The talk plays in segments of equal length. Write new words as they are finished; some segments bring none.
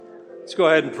Let's go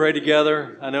ahead and pray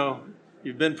together. I know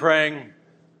you've been praying.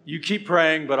 You keep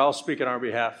praying, but I'll speak on our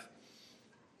behalf.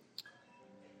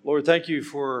 Lord, thank you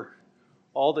for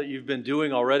all that you've been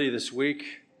doing already this week.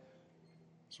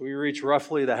 As we reach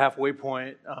roughly the halfway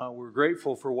point, we're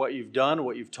grateful for what you've done,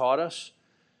 what you've taught us.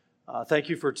 Thank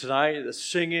you for tonight, the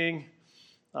singing,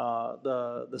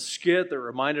 the skit that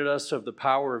reminded us of the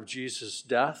power of Jesus'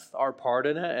 death, our part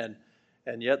in it,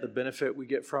 and yet the benefit we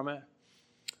get from it.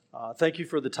 Thank you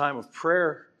for the time of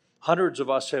prayer. Hundreds of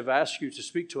us have asked you to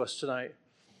speak to us tonight.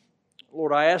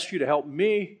 Lord, I ask you to help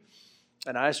me,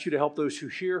 and I ask you to help those who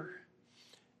hear.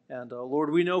 And Lord,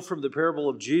 we know from the parable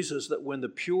of Jesus that when the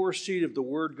pure seed of the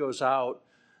word goes out,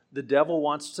 the devil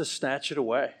wants to snatch it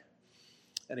away.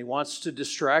 And he wants to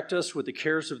distract us with the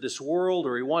cares of this world,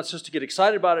 or he wants us to get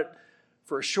excited about it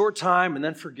for a short time and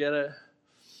then forget it.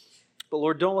 But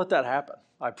Lord, don't let that happen.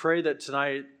 I pray that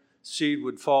tonight seed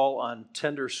would fall on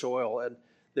tender soil and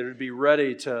that it would be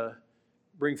ready to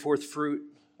bring forth fruit.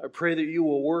 I pray that you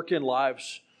will work in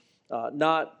lives,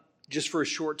 not just for a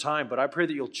short time, but I pray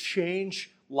that you'll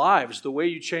change lives the way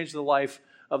you changed the life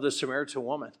of the Samaritan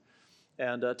woman.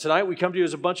 And tonight we come to you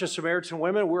as a bunch of Samaritan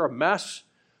women. We're a mess.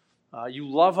 You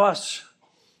love us,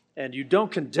 and you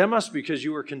don't condemn us because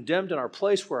you were condemned in our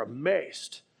place. We're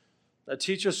amazed.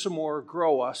 Teach us some more,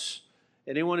 grow us.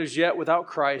 Anyone who's yet without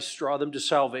Christ, draw them to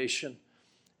salvation.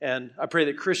 And I pray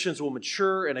that Christians will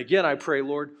mature. And again, I pray,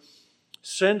 Lord,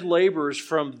 send laborers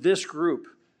from this group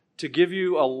to give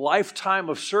you a lifetime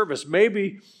of service,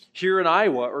 maybe here in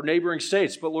Iowa or neighboring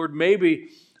states, but Lord, maybe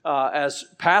as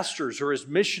pastors or as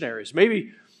missionaries.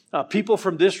 Maybe people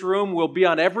from this room will be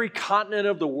on every continent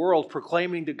of the world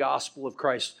proclaiming the gospel of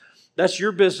Christ. That's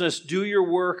your business. Do your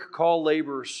work, call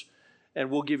laborers,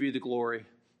 and we'll give you the glory.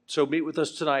 So meet with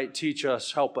us tonight, teach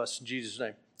us, help us. In Jesus'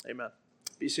 name, amen.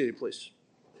 Be seated, please.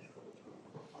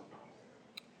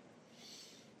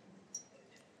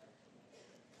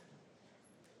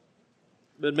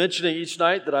 I've been mentioning each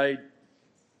night that I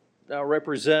now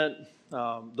represent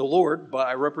the Lord, but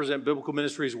I represent Biblical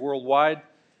Ministries worldwide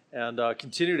and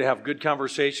continue to have good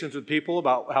conversations with people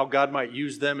about how God might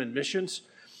use them in missions.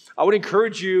 I would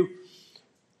encourage you,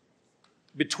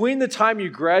 between the time you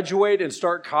graduate and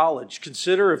start college,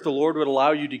 consider if the Lord would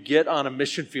allow you to get on a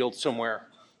mission field somewhere.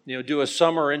 Do a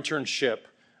summer internship.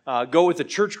 Go with a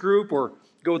church group or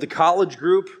go with a college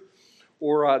group,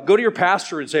 or go to your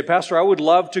pastor and say, Pastor, I would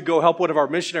love to go help one of our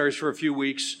missionaries for a few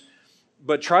weeks,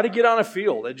 but try to get on a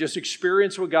field and just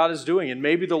experience what God is doing. And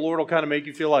maybe the Lord will kind of make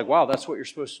you feel like, wow, that's what you're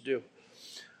supposed to do.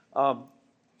 I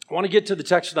want to get to the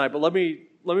text tonight, but let me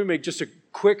make just a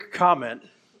quick comment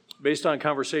based on a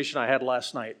conversation I had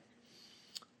last night.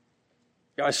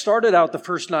 I started out the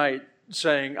first night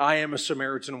saying, I am a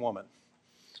Samaritan woman.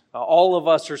 All of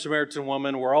us are Samaritan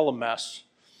women. We're all a mess.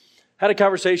 Had a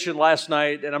conversation last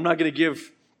night, and I'm not going to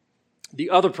give the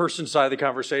other person's side of the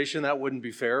conversation. That wouldn't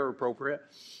be fair or appropriate.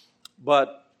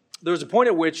 But there was a point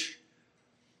at which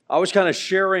I was kind of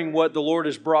sharing what the Lord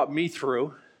has brought me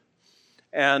through.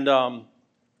 And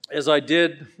as I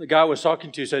did, the guy I was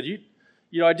talking to said,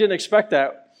 I didn't expect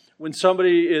that. When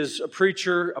somebody is a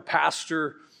preacher, a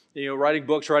pastor, writing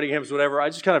books, writing hymns, whatever, I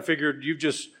just kind of figured you've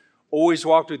just always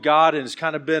walked with God and it's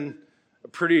kind of been a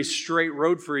pretty straight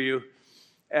road for you.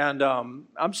 And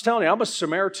I'm just telling you, I'm a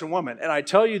Samaritan woman. And I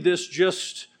tell you this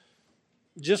just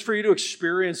for you to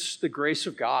experience the grace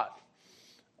of God.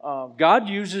 God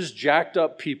uses jacked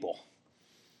up people.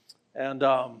 And,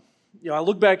 I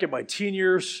look back at my teen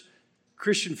years,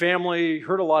 Christian family,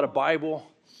 heard a lot of Bible,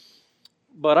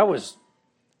 but I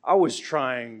was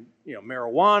trying,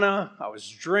 marijuana, I was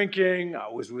drinking, I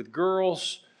was with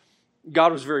girls.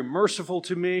 God was very merciful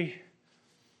to me.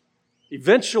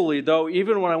 Eventually, though,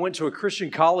 even when I went to a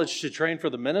Christian college to train for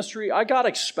the ministry, I got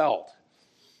expelled.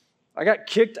 I got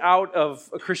kicked out of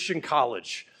a Christian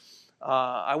college.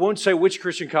 I won't say which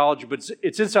Christian college, but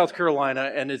it's in South Carolina,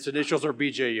 and its initials are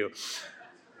BJU.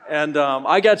 And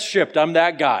I got shipped. I'm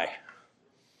that guy.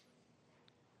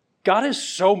 God is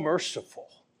so merciful.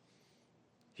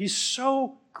 He's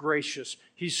so gracious.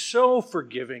 He's so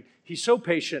forgiving. He's so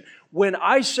patient. When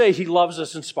I say He loves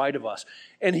us in spite of us,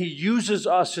 and He uses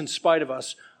us in spite of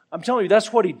us, I'm telling you,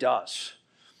 that's what He does.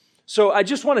 So I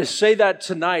just want to say that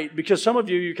tonight, because some of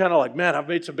you, you're kind of like, man, I've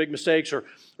made some big mistakes, or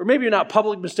maybe not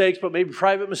public mistakes, but maybe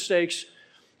private mistakes.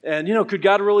 And, could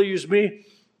God really use me?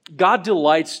 God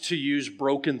delights to use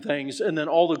broken things, and then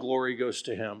all the glory goes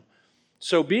to Him.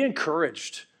 So be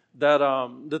encouraged that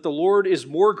the Lord is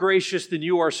more gracious than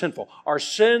you are sinful. Our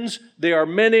sins, they are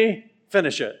many.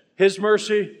 Finish it. His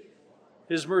mercy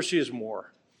is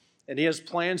more. And He has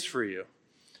plans for you.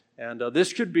 And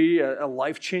this could be a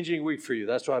life-changing week for you.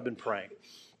 That's why I've been praying.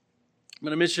 I'm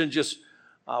going to mention just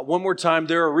one more time,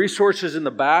 there are resources in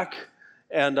the back,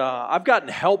 and I've gotten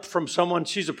help from someone.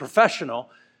 She's a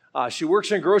professional. She works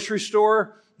in a grocery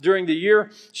store during the year.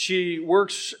 She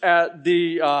works at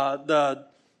the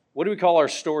what do we call our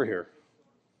store here?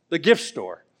 The gift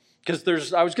store.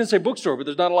 Because I was going to say bookstore, but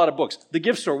there's not a lot of books. The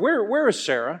gift store. Where is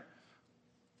Sarah?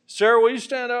 Sarah, will you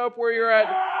stand up where you're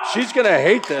at? She's going to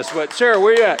hate this, but Sarah,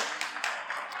 where you at?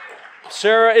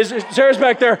 Sarah's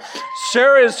back there.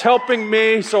 Sarah is helping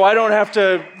me so I don't have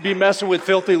to be messing with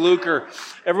filthy lucre.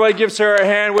 Everybody give Sarah a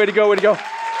hand. Way to go, way to go.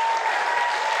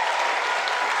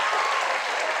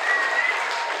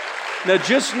 Now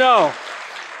just know,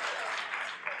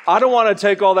 I don't want to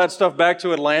take all that stuff back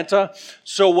to Atlanta,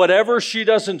 so whatever she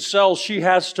doesn't sell, she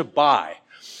has to buy.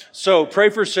 So pray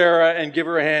for Sarah and give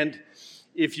her a hand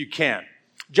if you can.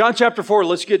 John chapter 4,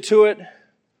 let's get to it.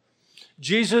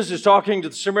 Jesus is talking to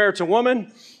the Samaritan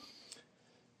woman.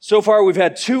 So far, we've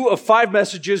had 2 of 5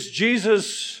 messages.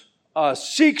 Jesus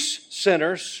seeks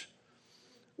sinners.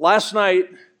 Last night,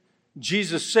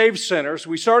 Jesus saves sinners.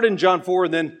 We started in John 4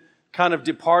 and then kind of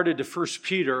departed to 1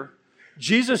 Peter.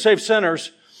 Jesus saves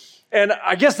sinners. And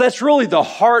I guess that's really the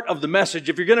heart of the message.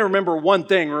 If you're going to remember one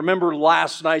thing, remember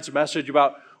last night's message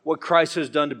about what Christ has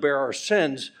done to bear our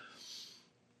sins.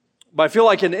 But I feel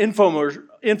like an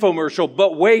infomercial,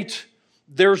 but wait,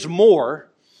 there's more.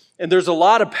 And there's a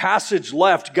lot of passage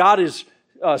left. God is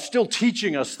still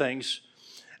teaching us things.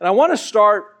 And I want to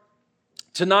start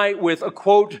tonight with a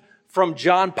quote from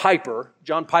John Piper.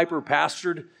 John Piper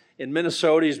pastored in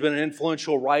Minnesota. He's been an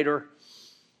influential writer.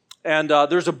 And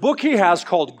there's a book he has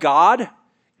called God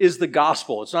is the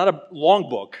Gospel. It's not a long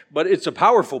book, but it's a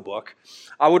powerful book.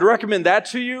 I would recommend that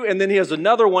to you. And then he has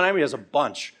another one. I mean, he has a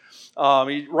bunch.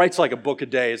 He writes like a book a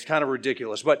day. It's kind of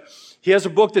ridiculous. But he has a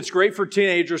book that's great for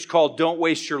teenagers called Don't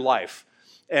Waste Your Life.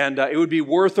 And it would be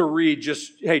worth a read.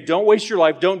 Just, hey, don't waste your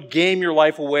life. Don't game your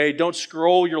life away. Don't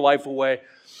scroll your life away.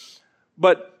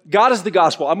 But God is the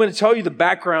Gospel. I'm going to tell you the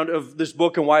background of this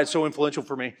book and why it's so influential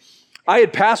for me. I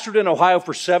had pastored in Ohio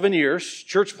for 7 years,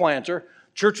 church planter.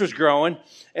 Church was growing,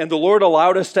 and the Lord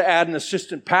allowed us to add an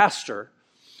assistant pastor.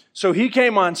 So he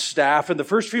came on staff, and the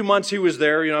first few months he was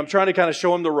there, I'm trying to kind of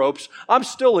show him the ropes. I'm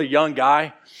still a young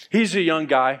guy. He's a young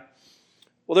guy.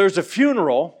 Well, there's a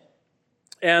funeral,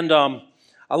 and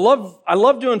I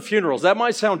love doing funerals. That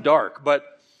might sound dark, but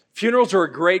funerals are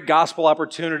a great gospel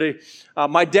opportunity.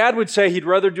 My dad would say he'd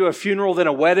rather do a funeral than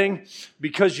a wedding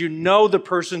because the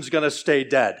person's going to stay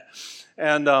dead.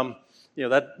 And,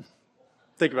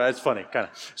 think about it. It's funny, kind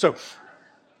of. So,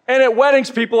 and at weddings,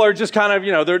 people are just kind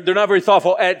of, they're not very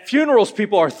thoughtful. At funerals,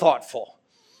 people are thoughtful.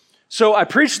 So I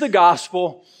preached the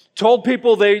gospel, told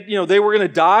people they were going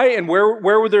to die and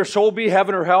where would their soul be,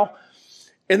 heaven or hell.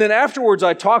 And then afterwards,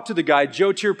 I talked to the guy,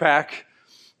 Joe Tierpak,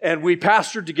 and we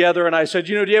pastored together. And I said,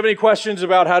 do you have any questions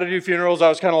about how to do funerals? I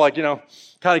was kind of like,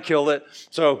 kind of killed it.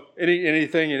 So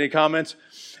any comments?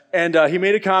 And he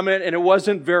made a comment, and it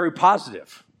wasn't very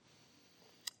positive.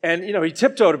 And, he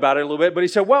tiptoed about it a little bit, but he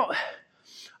said, well,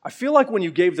 I feel like when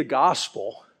you gave the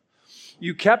gospel,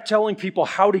 you kept telling people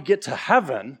how to get to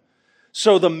heaven.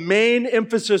 So the main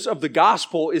emphasis of the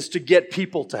gospel is to get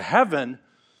people to heaven,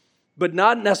 but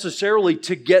not necessarily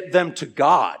to get them to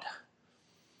God.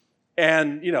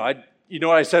 And,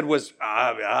 what I said was,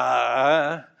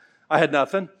 I had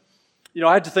nothing.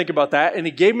 I had to think about that. And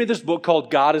he gave me this book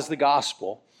called God is the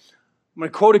Gospel. I'm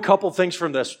going to quote a couple things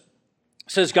from this.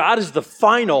 It says, God is the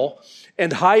final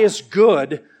and highest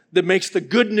good that makes the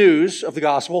good news of the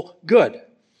gospel good.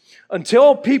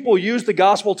 Until people use the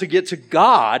gospel to get to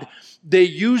God, they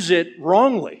use it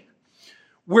wrongly.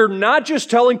 We're not just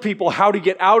telling people how to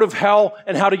get out of hell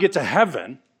and how to get to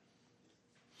heaven.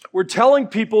 We're telling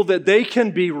people that they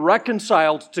can be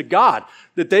reconciled to God,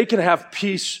 that they can have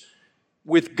peace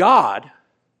with God.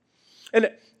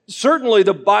 And certainly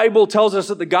the Bible tells us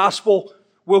that the gospel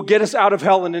will get us out of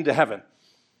hell and into heaven.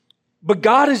 But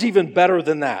God is even better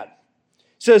than that.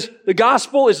 It says the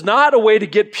gospel is not a way to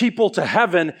get people to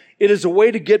heaven. It is a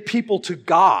way to get people to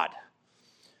God.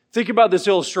 Think about this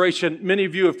illustration. Many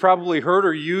of you have probably heard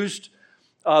or used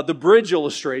the bridge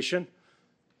illustration.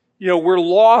 We're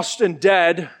lost and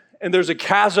dead, and there's a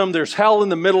chasm, there's hell in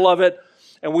the middle of it,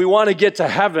 and we want to get to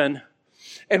heaven,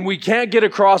 and we can't get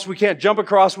across, we can't jump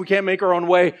across, we can't make our own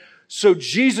way. So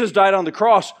Jesus died on the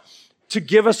cross to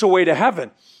give us a way to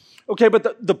heaven. Okay,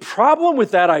 but the problem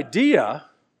with that idea,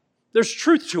 there's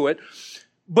truth to it,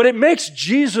 but it makes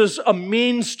Jesus a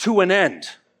means to an end.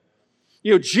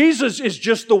 Jesus is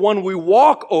just the one we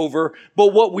walk over,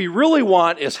 but what we really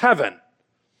want is heaven.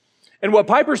 And what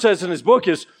Piper says in his book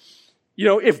is,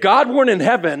 if God weren't in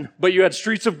heaven, but you had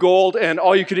streets of gold and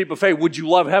all you could eat buffet, would you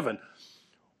love heaven?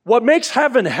 What makes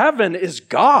heaven heaven is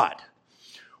God.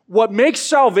 What makes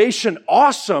salvation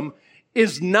awesome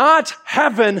is not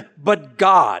heaven, but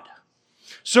God.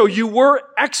 So you were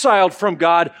exiled from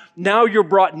God. Now you're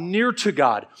brought near to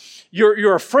God.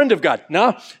 You're a friend of God.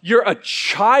 Now you're a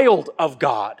child of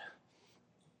God.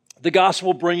 The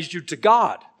gospel brings you to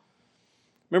God.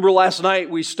 Remember last night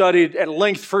we studied at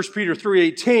length 1 Peter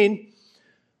 3:18.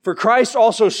 For Christ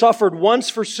also suffered once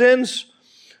for sins,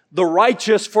 the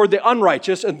righteous for the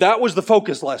unrighteous. And that was the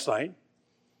focus last night.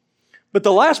 But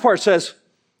the last part says,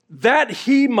 that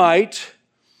he might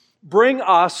bring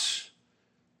us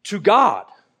to God.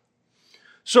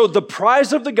 So the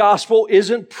prize of the gospel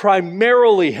isn't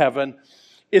primarily heaven.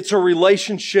 It's a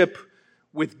relationship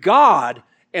with God.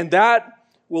 And that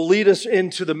will lead us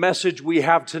into the message we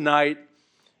have tonight.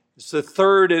 It's the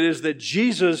third. It is that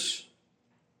Jesus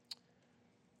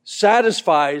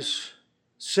satisfies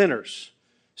sinners,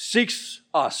 seeks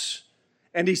us,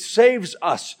 and he saves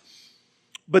us.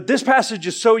 But this passage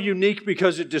is so unique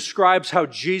because it describes how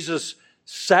Jesus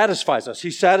satisfies us.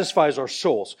 He satisfies our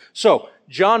souls. So,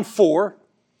 John 4,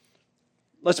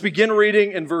 let's begin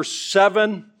reading in verse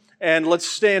 7, and let's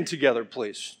stand together,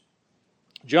 please.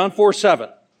 John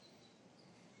 4:7.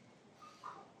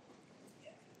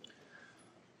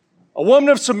 A woman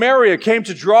of Samaria came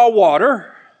to draw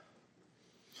water.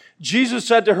 Jesus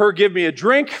said to her, give me a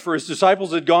drink, for his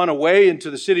disciples had gone away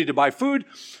into the city to buy food.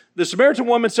 The Samaritan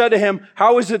woman said to him,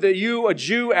 how is it that you, a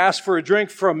Jew, ask for a drink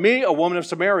from me, a woman of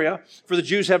Samaria? For the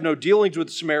Jews have no dealings with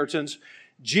the Samaritans.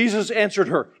 Jesus answered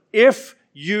her, if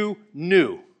you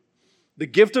knew the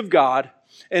gift of God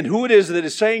and who it is that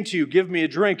is saying to you, give me a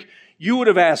drink, you would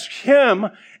have asked him,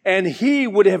 and he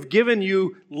would have given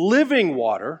you living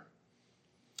water.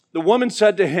 The woman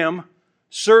said to him,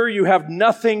 sir, you have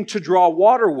nothing to draw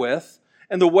water with,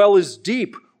 and the well is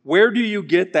deep. Where do you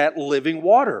get that living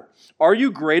water? Are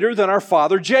you greater than our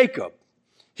father Jacob?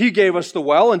 He gave us the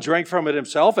well and drank from it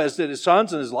himself, as did his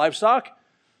sons and his livestock.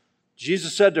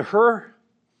 Jesus said to her,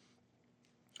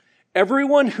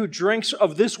 everyone who drinks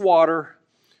of this water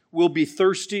will be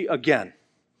thirsty again.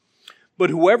 But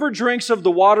whoever drinks of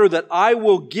the water that I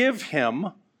will give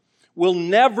him will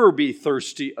never be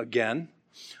thirsty again.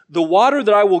 The water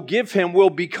that I will give him will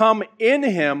become in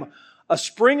him a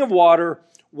spring of water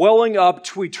welling up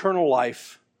to eternal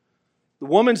life. The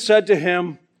woman said to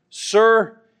him,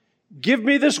 sir, give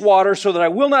me this water so that I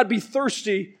will not be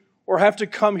thirsty or have to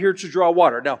come here to draw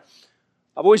water. Now,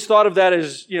 I've always thought of that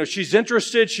as, she's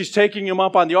interested. She's taking him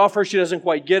up on the offer. She doesn't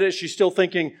quite get it. She's still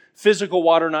thinking physical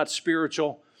water, not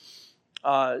spiritual.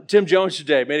 Tim Jones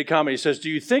today made a comment. He says, do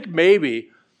you think maybe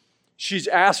she's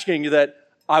asking that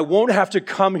I won't have to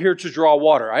come here to draw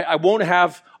water? I won't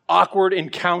have awkward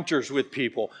encounters with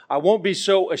people. I won't be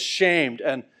so ashamed.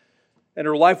 And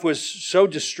her life was so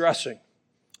distressing.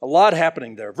 A lot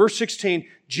happening there. Verse 16,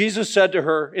 Jesus said to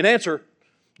her, in answer,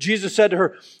 Jesus said to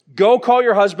her, go call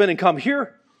your husband and come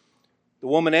here. The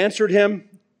woman answered him,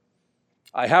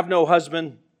 I have no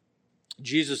husband.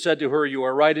 Jesus said to her, you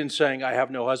are right in saying, I have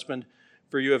no husband,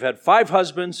 for you have had 5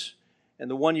 husbands,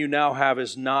 and the one you now have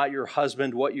is not your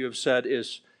husband. What you have said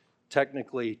is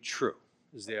technically true,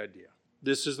 is the idea.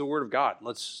 This is the word of God.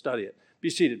 Let's study it.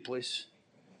 Be seated, please.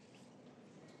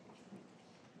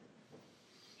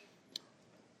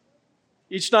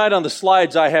 Each night on the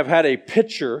slides, I have had a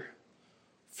pitcher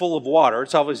full of water.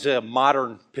 It's obviously a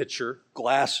modern pitcher,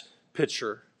 glass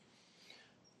pitcher.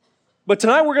 But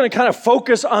tonight we're going to kind of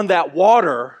focus on that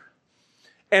water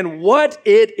and what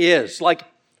it is. Like,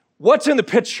 what's in the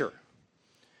pitcher?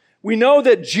 We know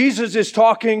that Jesus is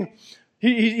talking,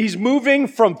 he's moving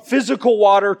from physical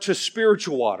water to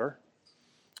spiritual water.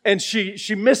 And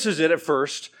she misses it at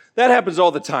first. That happens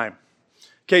all the time.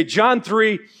 Okay, John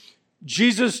 3,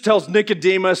 Jesus tells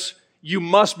Nicodemus, you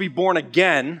must be born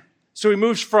again. So he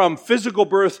moves from physical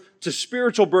birth to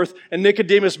spiritual birth, and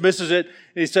Nicodemus misses it.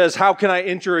 And he says, how can I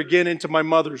enter again into my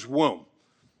mother's womb?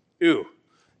 Ew,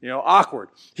 awkward.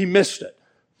 He missed it.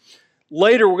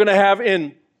 Later, we're going to have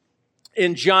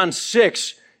in John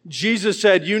 6, Jesus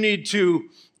said, you need to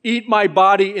eat my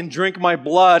body and drink my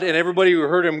blood. And everybody who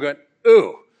heard him going,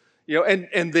 ooh,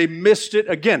 and they missed it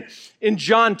again. In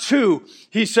John 2,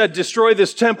 he said, destroy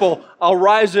this temple. I'll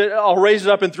raise it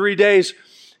up in 3 days.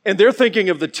 And they're thinking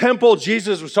of the temple.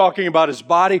 Jesus was talking about his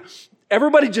body.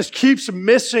 Everybody just keeps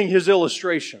missing his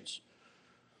illustrations.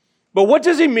 But what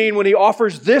does he mean when he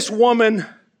offers this woman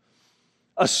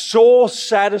a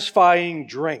soul-satisfying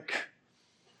drink?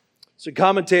 It's a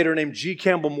commentator named G.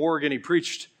 Campbell Morgan. He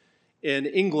preached in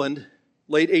England,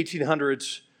 late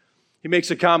 1800s. He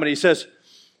makes a comment. He says,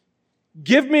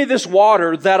 give me this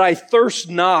water that I thirst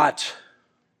not,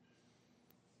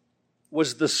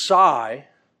 was the sigh,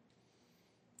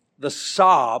 the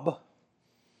sob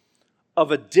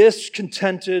of a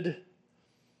discontented,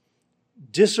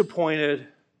 disappointed,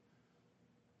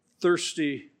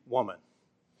 thirsty woman.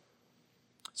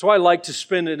 So I like to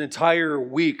spend an entire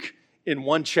week in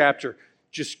one chapter,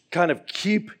 just kind of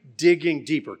keep digging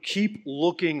deeper, keep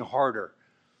looking harder.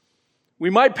 We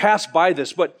might pass by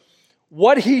this, but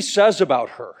what he says about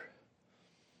her,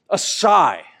 a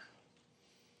sigh,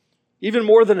 even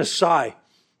more than a sigh,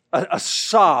 a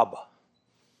sob.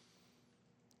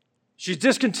 She's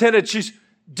discontented, she's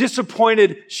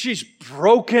disappointed, she's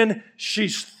broken,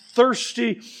 she's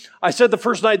thirsty. I said the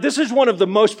first night, this is one of the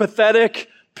most pathetic,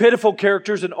 pitiful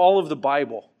characters in all of the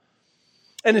Bible.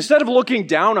 And instead of looking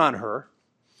down on her,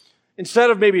 instead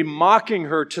of maybe mocking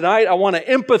her tonight, I want to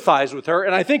empathize with her.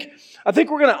 And I think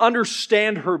we're going to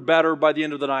understand her better by the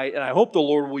end of the night. And I hope the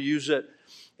Lord will use it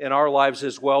in our lives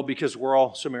as well, because we're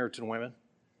all Samaritan women.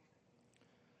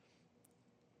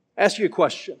 Ask you a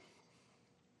question.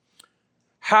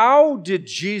 How did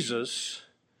Jesus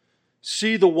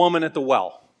see the woman at the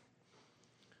well?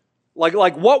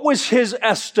 Like what was his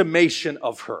estimation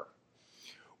of her?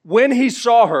 When he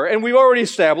saw her, and we've already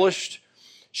established,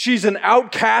 she's an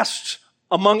outcast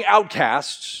among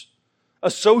outcasts, a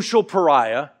social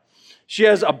pariah. She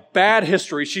has a bad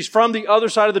history. She's from the other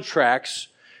side of the tracks.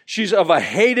 She's of a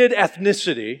hated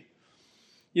ethnicity.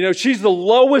 You know, she's the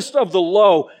lowest of the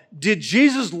low. Did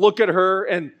Jesus look at her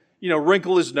and,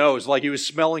 wrinkle his nose like he was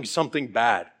smelling something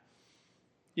bad?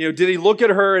 Did he look at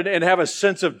her and have a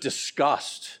sense of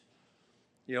disgust?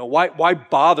 Why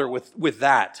bother with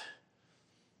that?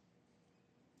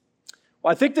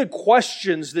 Well, I think the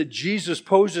questions that Jesus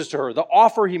poses to her, the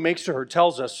offer he makes to her,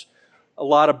 tells us a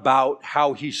lot about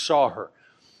how he saw her.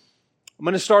 I'm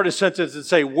going to start a sentence and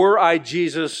say, were I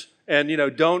Jesus, and,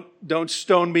 don't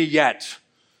stone me yet.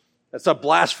 That's a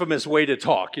blasphemous way to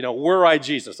talk. Were I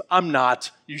Jesus? I'm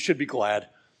not. You should be glad.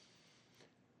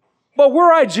 But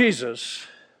were I Jesus,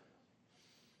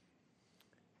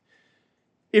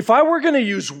 if I were going to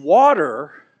use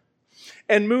water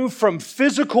and move from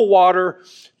physical water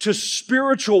to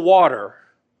spiritual water,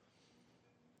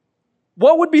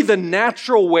 what would be the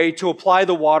natural way to apply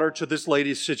the water to this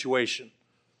lady's situation?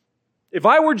 If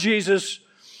I were Jesus,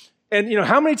 and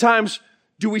how many times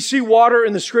do we see water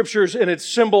in the scriptures and it's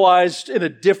symbolized in a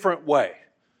different way?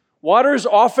 Water is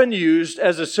often used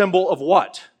as a symbol of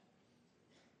what?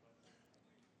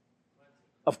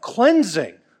 Of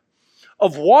cleansing,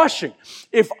 of washing.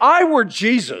 If I were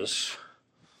Jesus,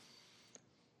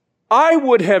 I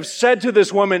would have said to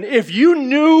this woman, if you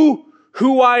knew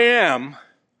who I am,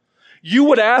 you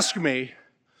would ask me,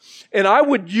 and I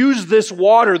would use this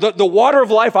water, the water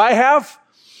of life I have,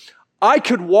 I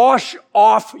could wash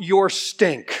off your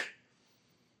stink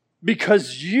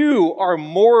because you are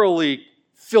morally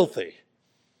filthy.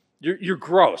 You're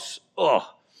gross. Ugh.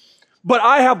 But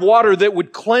I have water that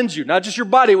would cleanse you, not just your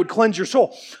body, it would cleanse your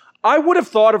soul. I would have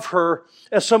thought of her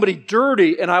as somebody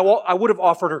dirty, and I would have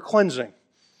offered her cleansing.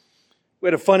 We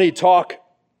had a funny talk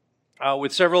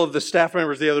with several of the staff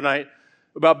members the other night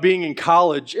about being in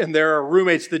college, and there are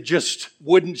roommates that just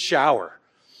wouldn't shower.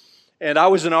 And I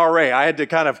was an RA. I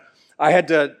had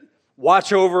to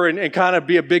watch over and kind of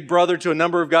be a big brother to a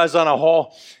number of guys on a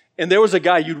hall. And there was a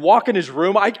guy, you'd walk in his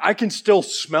room, I can still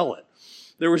smell it.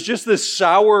 There was just this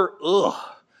sour, ugh.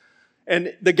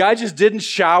 And the guy just didn't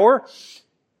shower.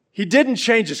 He didn't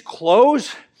change his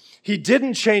clothes. He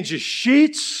didn't change his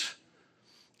sheets.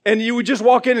 And you would just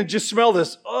walk in and just smell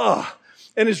this, ugh.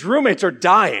 And his roommates are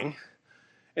dying.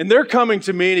 And they're coming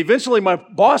to me. And eventually my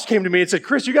boss came to me and said,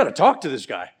 Chris, you got to talk to this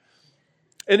guy.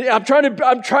 And I'm trying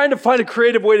to find a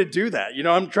creative way to do that.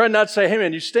 I'm trying not to say, hey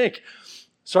man, you stink.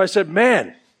 So I said,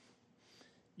 man,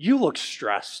 you look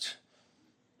stressed.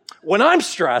 When I'm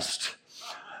stressed,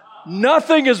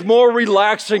 nothing is more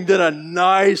relaxing than a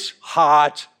nice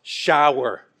hot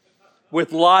shower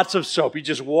with lots of soap. You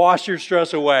just wash your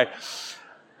stress away.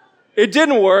 It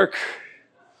didn't work.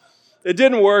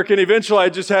 And eventually I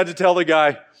just had to tell the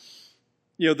guy,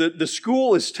 the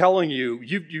school is telling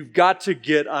you've got to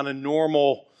get on a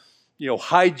normal,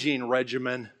 hygiene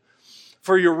regimen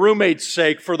for your roommate's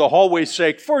sake, for the hallway's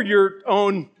sake, for your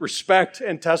own respect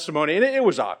and testimony. And it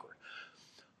was awkward.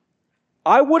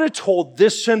 I would have told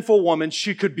this sinful woman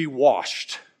she could be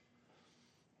washed.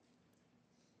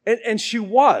 And she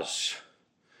was.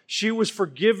 She was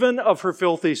forgiven of her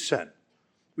filthy sin.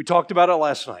 We talked about it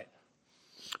last night.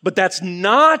 But that's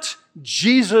not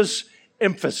Jesus'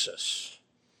 emphasis.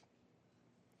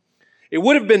 It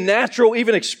would have been natural,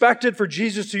 even expected, for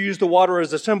Jesus to use the water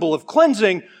as a symbol of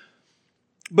cleansing,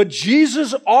 but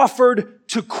Jesus offered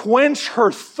to quench her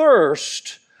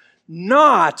thirst,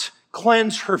 not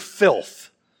cleanse her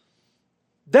filth.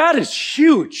 That is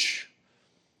huge.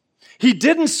 He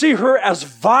didn't see her as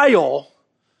vile.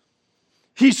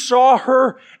 He saw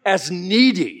her as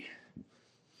needy.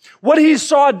 What he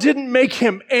saw didn't make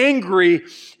him angry.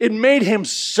 It made him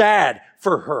sad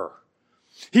for her.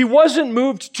 He wasn't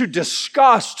moved to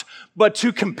disgust, but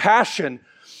to compassion.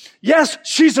 Yes,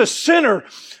 she's a sinner,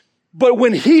 but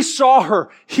when he saw her,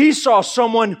 he saw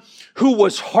someone who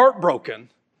was heartbroken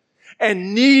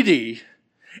and needy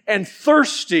and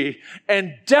thirsty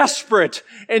and desperate.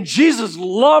 And Jesus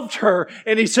loved her,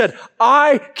 and he said,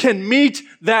 I can meet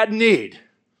that need.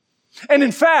 And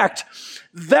in fact,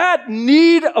 that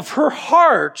need of her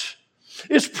heart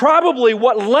is probably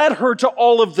what led her to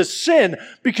all of the sin,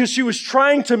 because she was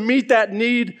trying to meet that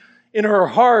need in her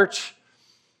heart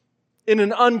in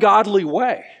an ungodly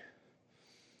way.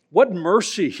 What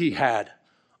mercy he had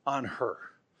on her.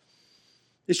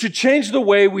 It should change the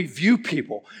way we view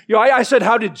people. I said,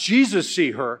 how did Jesus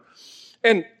see her?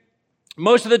 And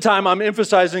most of the time I'm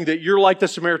emphasizing that you're like the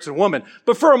Samaritan woman.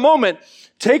 But for a moment,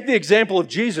 take the example of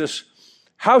Jesus.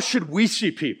 How should we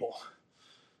see people?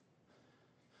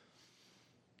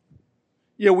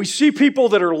 We see people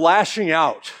that are lashing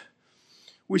out.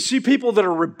 We see people that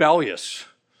are rebellious.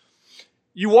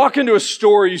 You walk into a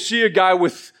store, you see a guy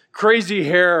with crazy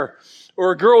hair,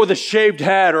 or a girl with a shaved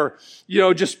head, or,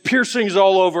 just piercings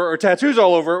all over, or tattoos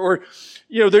all over, or,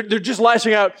 they're just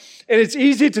lashing out. And it's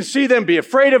easy to see them, be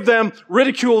afraid of them,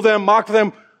 ridicule them, mock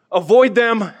them, avoid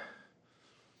them.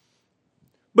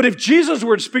 But if Jesus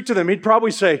were to speak to them, he'd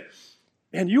probably say,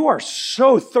 man, you are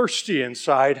so thirsty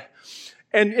inside,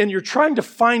 and you're trying to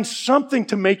find something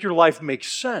to make your life make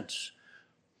sense.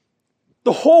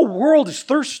 The whole world is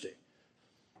thirsty.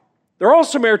 They're all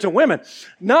Samaritan women.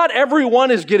 Not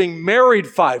everyone is getting married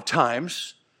 5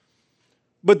 times,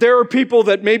 but there are people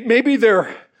that maybe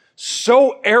they're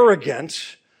so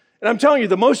arrogant. And I'm telling you,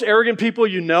 the most arrogant people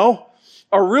you know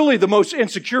are really the most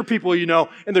insecure people you know,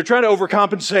 and they're trying to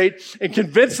overcompensate and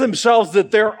convince themselves that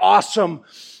they're awesome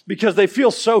because they feel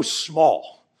so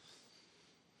small.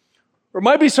 Or it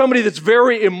might be somebody that's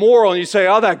very immoral, and you say,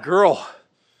 oh, that girl,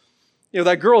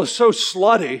 that girl is so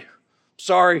slutty.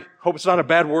 Sorry, hope it's not a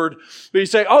bad word. But you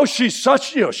say, oh, she's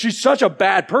such a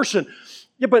bad person.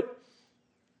 Yeah, but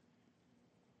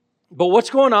what's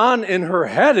going on in her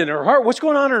head, in her heart? What's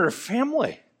going on in her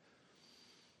family?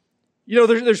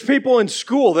 There's people in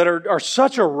school that are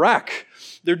such a wreck.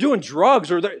 They're doing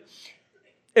drugs,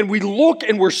 and we look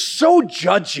and we're so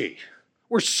judgy.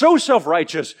 We're so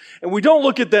self-righteous, and we don't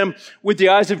look at them with the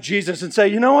eyes of Jesus and say,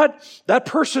 you know what? That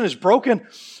person is broken,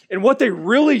 and what they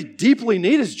really deeply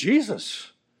need is Jesus.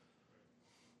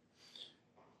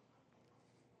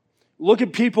 Look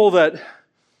at people that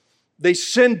they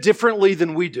sin differently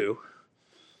than we do.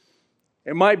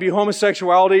 It might be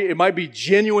homosexuality. It might be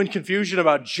genuine confusion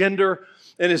about gender,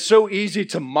 and it's so easy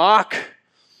to mock.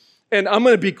 And I'm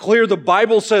going to be clear, the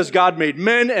Bible says God made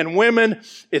men and women.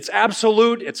 It's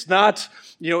absolute. It's not,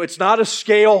 it's not a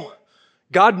scale.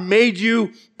 God made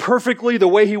you perfectly the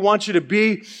way he wants you to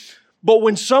be. But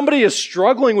when somebody is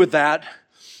struggling with that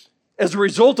as a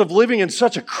result of living in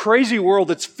such a crazy world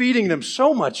that's feeding them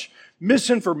so much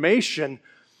misinformation,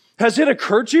 has it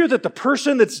occurred to you that the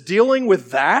person that's dealing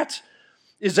with that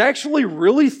is actually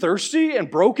really thirsty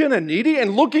and broken and needy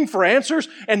and looking for answers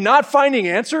and not finding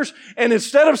answers? And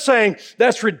instead of saying,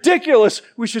 that's ridiculous,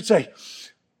 we should say,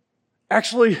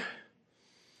 actually,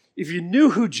 if you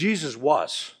knew who Jesus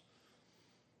was,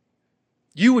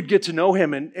 you would get to know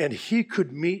him, and he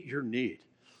could meet your need.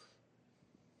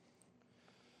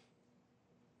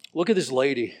 Look at this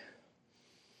lady.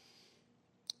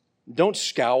 Don't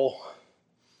scowl.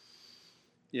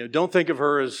 Don't think of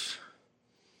her as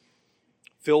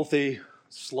filthy,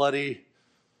 slutty,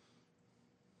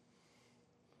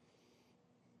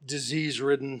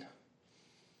 disease-ridden.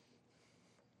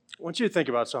 I want you to think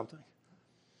about something.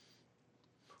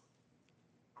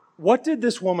 What did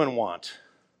this woman want?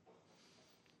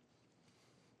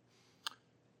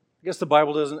 I guess the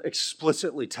Bible doesn't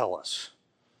explicitly tell us.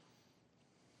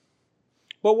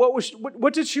 But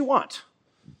what did she want?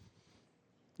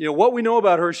 What we know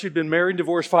about her, she'd been married and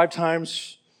divorced 5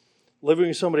 times, living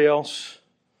with somebody else.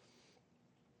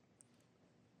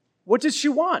 What did she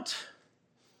want?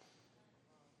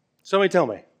 Somebody tell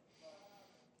me.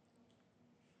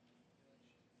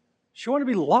 She wanted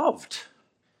to be loved.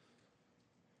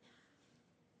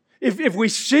 If we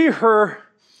see her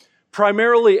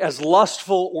primarily as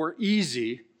lustful or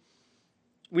easy,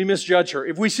 we misjudge her.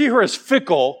 If we see her as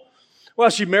fickle, well,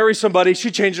 she marries somebody, she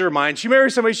changed her mind. She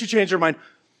marries somebody, she changed her mind.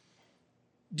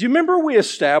 Do you remember we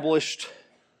established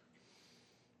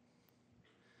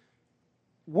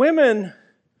women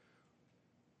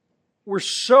were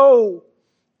so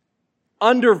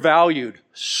undervalued,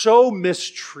 so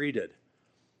mistreated.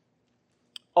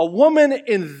 A woman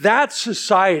in that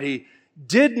society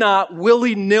did not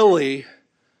willy-nilly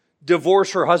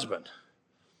divorce her husband.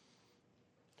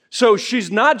 So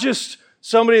she's not just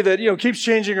somebody that, keeps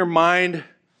changing her mind,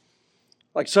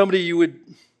 like somebody you would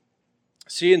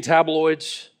see in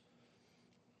tabloids.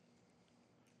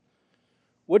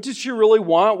 What did she really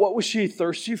want? What was she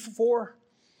thirsty for?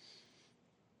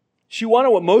 She wanted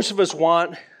what most of us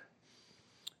want,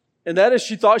 and that is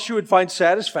she thought she would find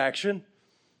satisfaction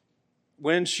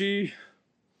when she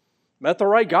met the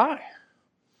right guy.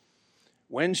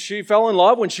 When she fell in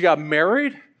love, when she got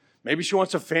married, maybe she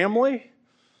wants a family.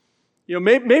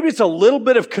 Maybe it's a little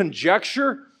bit of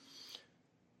conjecture.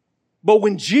 But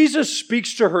when Jesus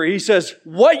speaks to her, he says,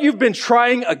 what you've been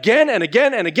trying again and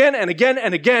again and again and again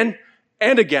and again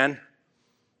and again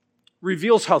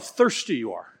reveals how thirsty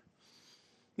you are.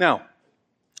 Now,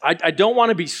 I don't want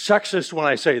to be sexist when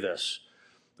I say this,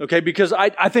 okay? Because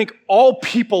I think all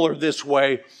people are this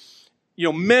way.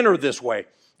 Men are this way.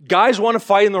 Guys want to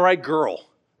find the right girl.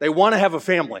 They want to have a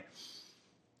family.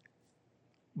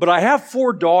 But I have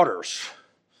 4 daughters.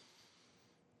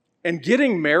 And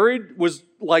getting married was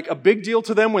like a big deal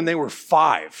to them when they were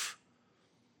 5.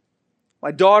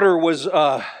 My daughter was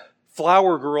a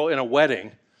flower girl in a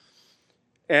wedding.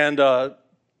 And the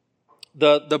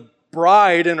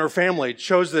bride and her family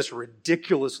chose this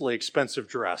ridiculously expensive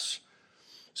dress.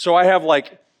 So I have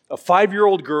like a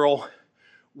 5-year-old girl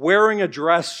wearing a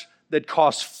dress that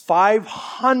costs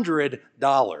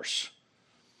 $500.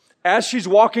 As she's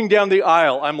walking down the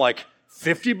aisle, I'm like,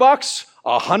 $50,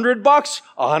 $100,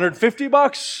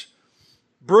 $150?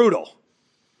 Brutal.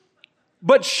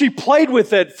 But she played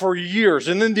with it for years,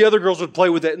 and then the other girls would play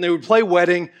with it, and they would play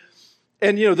wedding,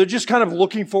 and they're just kind of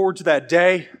looking forward to that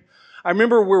day. I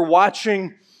remember we're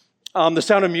watching The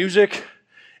Sound of Music,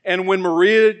 and when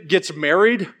Maria gets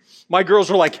married, my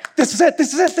girls are like, this is it,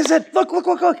 this is it, this is it. Look.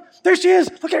 There she is.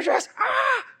 Look at her dress.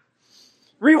 Ah!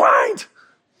 Rewind.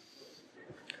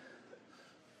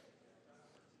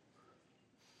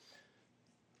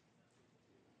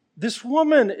 This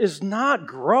woman is not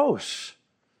gross.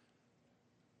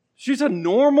 She's a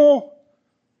normal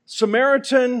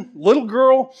Samaritan little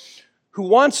girl who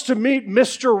wants to meet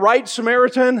Mr. Right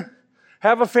Samaritan,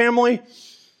 have a family,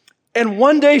 and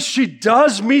one day she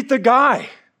does meet the guy.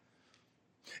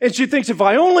 And she thinks, if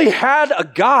I only had a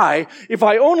guy, if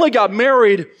I only got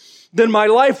married, then my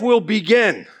life will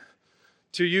begin,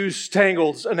 to use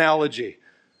Tangled's analogy.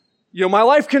 My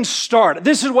life can start.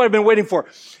 This is what I've been waiting for.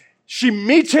 She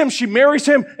meets him, she marries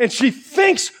him, and she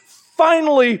thinks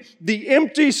finally the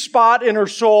empty spot in her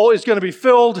soul is going to be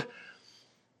filled,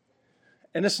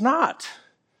 and it's not.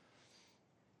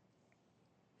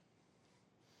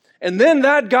 And then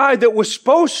that guy that was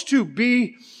supposed to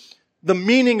be the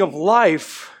meaning of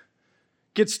life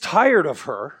gets tired of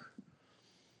her,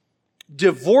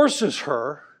 divorces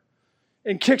her,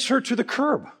 and kicks her to the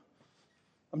curb.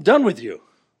 I'm done with you.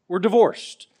 We're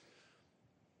divorced.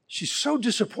 She's so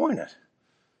disappointed.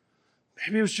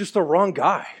 Maybe it was just the wrong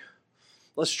guy.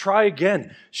 Let's try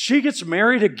again. She gets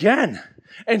married again,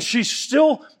 and she's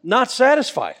still not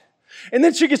satisfied. And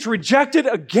then she gets rejected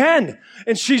again,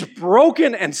 and she's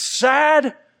broken and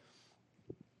sad.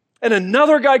 And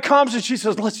another guy comes, and she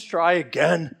says, let's try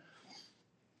again.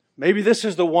 Maybe this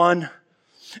is the one.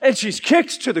 And she's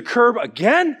kicked to the curb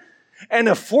again, and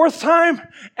a 4th time,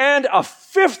 and a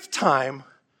 5th time.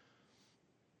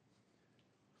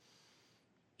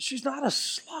 She's not a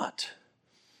slut.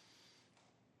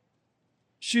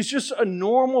 She's just a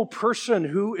normal person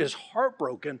who is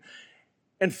heartbroken.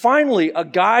 And finally, a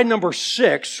guy number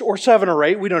 6 or 7 or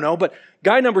 8, we don't know, but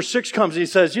guy number 6 comes and he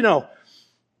says,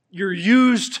 you're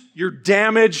used, you're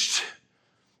damaged.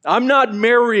 I'm not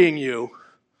marrying you,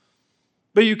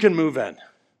 but you can move in.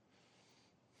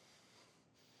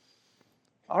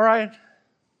 All right.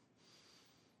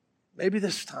 Maybe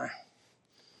this time.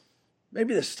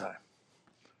 Maybe this time.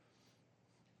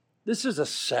 This is a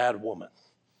sad woman.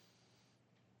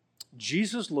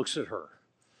 Jesus looks at her.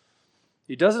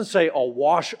 He doesn't say, I'll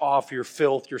wash off your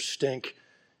filth, your stink.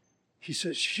 He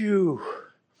says, you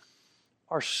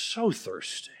are so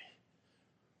thirsty.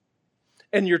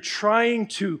 And you're trying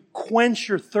to quench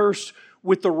your thirst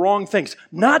with the wrong things.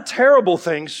 Not terrible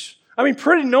things.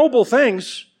 Pretty noble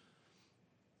things.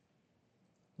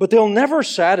 But they'll never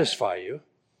satisfy you.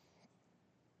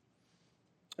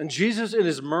 And Jesus, in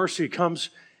his mercy, comes,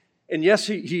 and yes,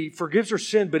 he forgives her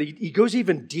sin, but he goes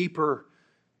even deeper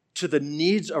to the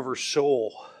needs of her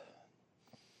soul.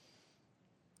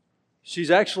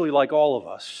 She's actually like all of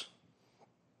us.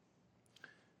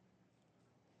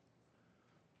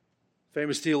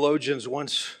 Famous theologians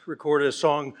once recorded a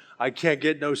song, "I Can't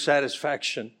Get No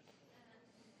Satisfaction."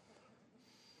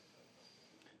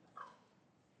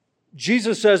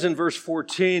 Jesus says in verse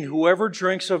 14, "Whoever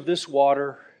drinks of this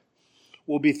water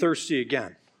will be thirsty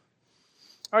again."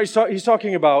 All right, he's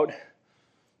talking about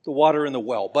the water in the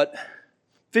well, but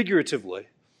figuratively,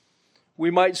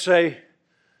 we might say,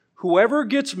 whoever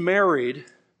gets married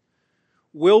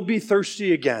will be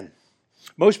thirsty again.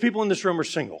 Most people in this room are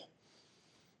single.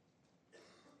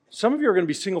 Some of you are going to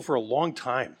be single for a long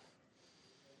time.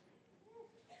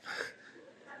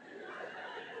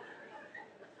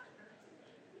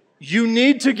 You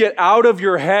need to get out of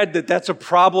your head that that's a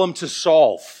problem to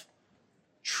solve.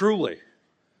 Truly.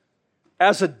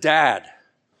 As a dad.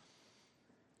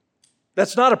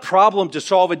 That's not a problem to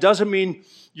solve. It doesn't mean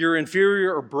you're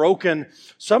inferior or broken.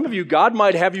 Some of you, God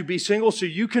might have you be single so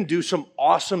you can do some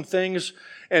awesome things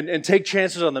and take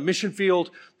chances on the mission field.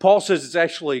 Paul says it's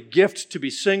actually a gift to be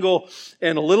single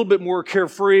and a little bit more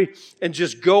carefree and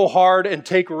just go hard and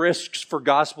take risks for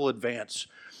gospel advance.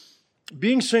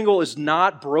 Being single is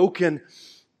not broken.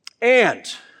 And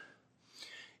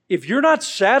if you're not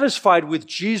satisfied with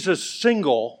Jesus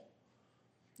single,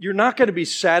 you're not going to be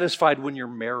satisfied when you're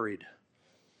married.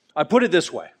 I put it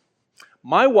this way.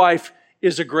 My wife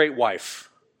is a great wife,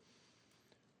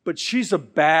 but she's a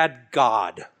bad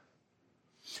God.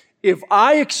 If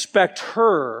I expect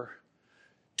her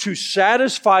to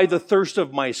satisfy the thirst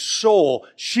of my soul,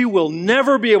 she will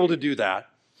never be able to do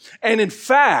that. And in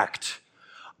fact,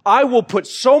 I will put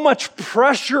so much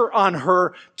pressure on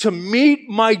her to meet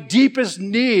my deepest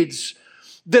needs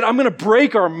that I'm going to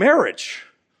break our marriage.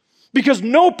 Because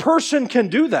no person can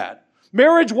do that.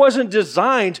 Marriage wasn't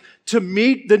designed to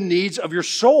meet the needs of your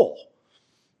soul.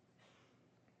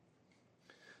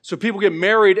 So people get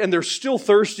married and they're still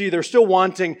thirsty, they're still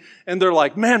wanting, and they're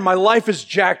like, man, my life is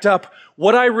jacked up.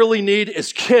 What I really need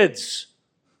is kids.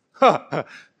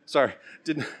 Sorry,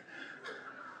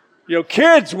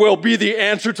 kids will be the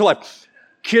answer to life.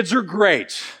 Kids are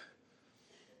great.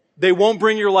 They won't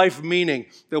bring your life meaning.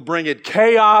 They'll bring it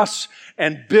chaos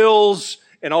and bills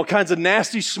and all kinds of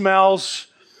nasty smells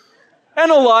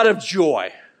and a lot of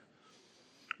joy.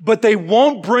 But they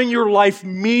won't bring your life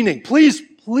meaning. Please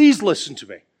listen to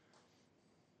me.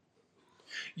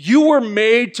 You were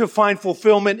made to find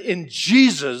fulfillment in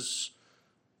Jesus,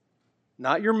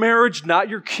 not your marriage, not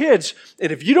your kids.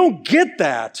 And if you don't get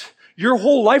that, your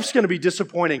whole life's going to be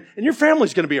disappointing and your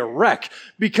family's going to be a wreck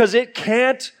because it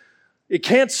can't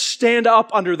stand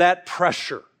up under that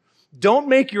pressure. Don't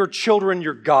make your children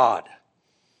your God.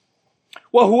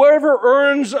 Well, whoever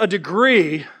earns a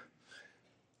degree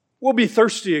will be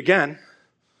thirsty again.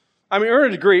 I mean, earn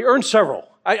a degree, earn several.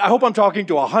 I hope I'm talking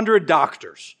to 100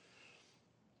 doctors.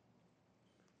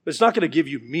 But it's not going to give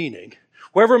you meaning.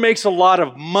 Whoever makes a lot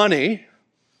of money,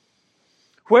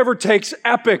 whoever takes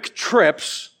epic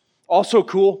trips, also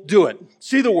cool, do it.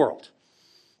 See the world.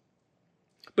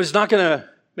 But it's not going to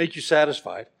make you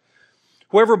satisfied.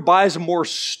 Whoever buys more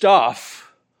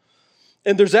stuff,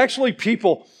 and there's actually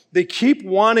people, they keep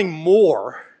wanting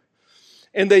more,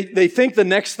 and they think the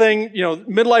next thing,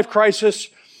 midlife crisis,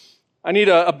 I need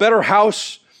a better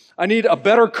house, I need a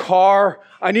better car,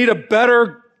 I need a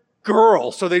better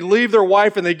girl. So they leave their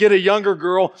wife and they get a younger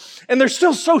girl, and they're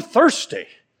still so thirsty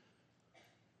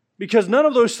because none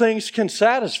of those things can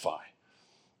satisfy.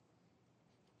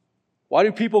 Why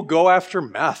do people go after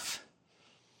meth?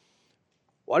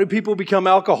 Why do people become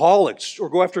alcoholics or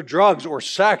go after drugs or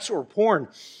sex or porn?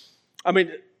 I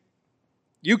mean,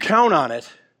 you count on it.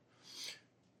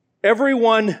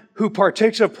 Everyone who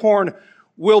partakes of porn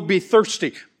will be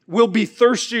thirsty, will be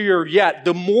thirstier yet.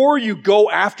 The more you go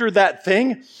after that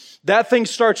thing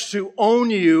starts to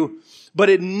own you, but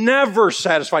it never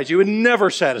satisfies you. It never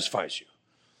satisfies you.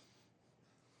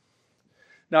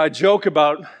 Now, I joke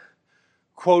about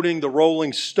quoting the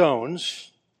Rolling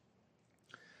Stones.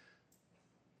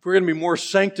 If we're going to be more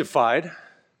sanctified,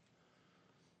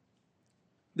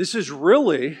 this is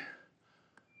really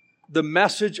the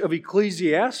message of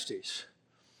Ecclesiastes.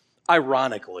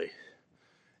 Ironically,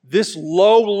 this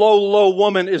low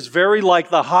woman is very like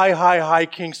the high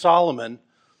King Solomon,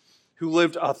 who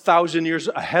lived 1,000 years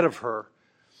ahead of her.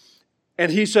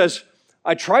 And he says,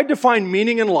 I tried to find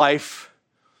meaning in life.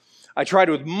 I tried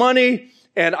with money,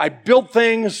 and I built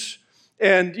things,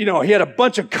 and, he had a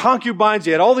bunch of concubines.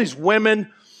 He had all these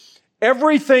women,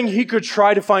 everything he could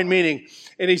try to find meaning.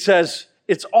 And he says,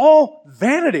 it's all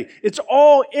vanity. It's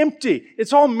all empty.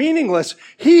 It's all meaningless.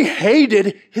 He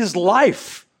hated his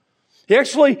life. He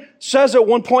actually says at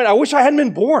one point, I wish I hadn't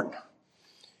been born.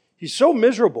 He's so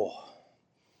miserable.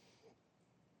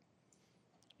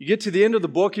 You get to the end of the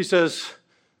book, he says,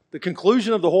 The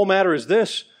conclusion of the whole matter is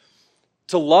this: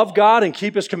 to love God and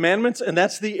keep His commandments, and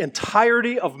that's the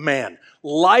entirety of man.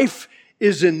 Life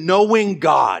is in knowing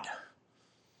God,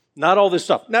 not all this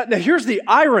stuff. Now here's the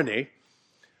irony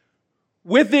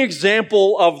with the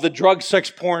example of the drug, sex,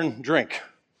 porn, drink.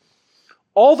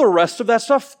 All the rest of that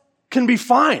stuff can be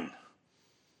fine.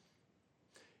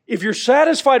 If you're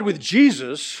satisfied with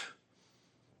Jesus,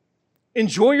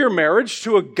 enjoy your marriage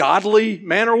to a godly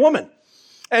man or woman,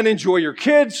 and enjoy your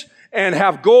kids, and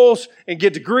have goals, and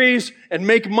get degrees, and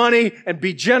make money, and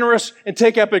be generous, and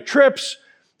take epic trips,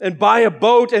 and buy a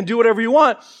boat, and do whatever you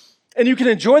want. And you can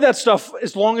enjoy that stuff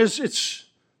as long as it's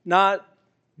not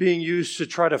being used to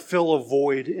try to fill a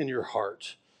void in your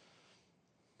heart.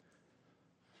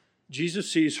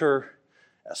 Jesus sees her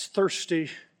as thirsty.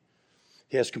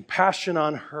 He has compassion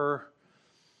on her.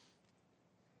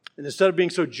 And instead of being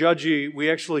so judgy, we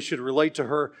actually should relate to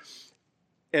her.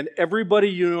 And everybody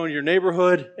you know in your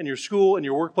neighborhood, and your school, and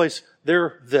your workplace,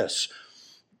 they're this.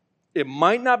 It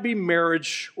might not be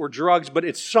marriage or drugs, but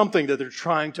it's something that they're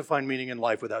trying to find meaning in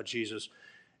life without Jesus.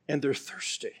 And they're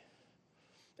thirsty.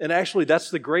 And actually,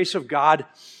 that's the grace of God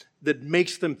that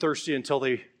makes them thirsty until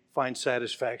they find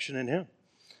satisfaction in Him.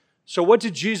 So what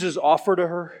did Jesus offer to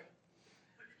her?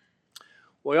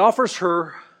 Well, He offers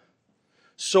her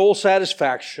soul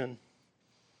satisfaction.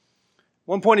 At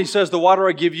one point He says, the water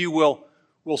I give you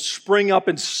will spring up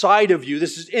inside of you.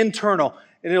 This is internal,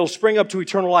 and it'll spring up to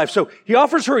eternal life. So He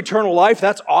offers her eternal life.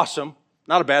 That's awesome.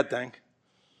 Not a bad thing.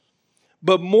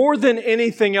 But more than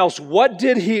anything else, what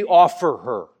did He offer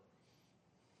her?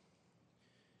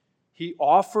 He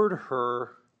offered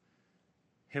her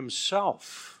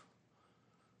Himself.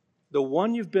 The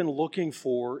one you've been looking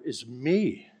for is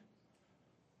me.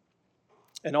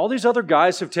 And all these other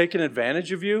guys have taken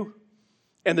advantage of you.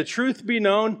 And the truth be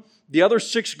known, the other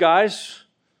 6 guys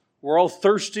were all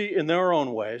thirsty in their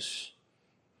own ways.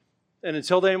 And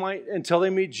until they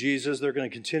meet Jesus, they're going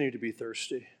to continue to be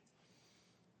thirsty.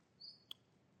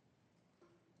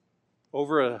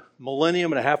 Over a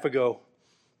millennium and a half ago,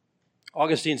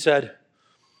 Augustine said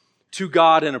to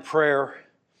God in a prayer,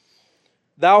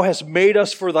 "Thou hast made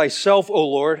us for Thyself, O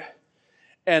Lord,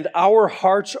 and our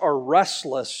hearts are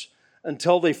restless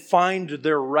until they find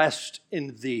their rest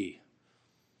in Thee."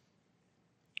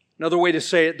 Another way to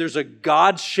say it, there's a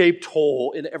God-shaped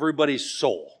hole in everybody's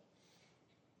soul.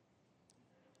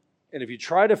 And if you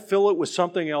try to fill it with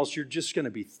something else, you're just going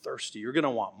to be thirsty. You're going to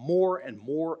want more and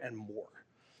more and more.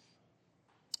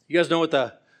 You guys know what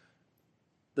the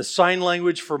sign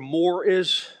language for more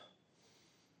is?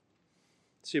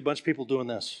 See a bunch of people doing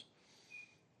this.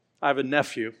 I have a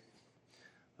nephew.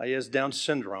 He has Down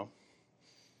syndrome.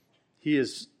 He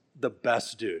is the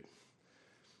best dude.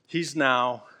 He's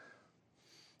now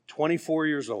 24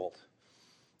 years old.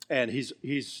 And he's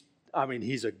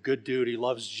a good dude. He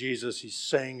loves Jesus. He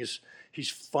sings. He's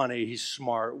funny. He's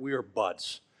smart. We are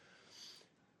buds.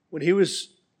 When he was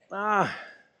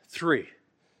 3,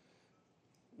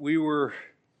 we were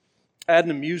at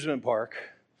an amusement park,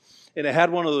 and it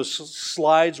had one of those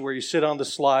slides where you sit on the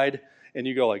slide and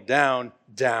you go like down,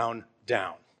 down,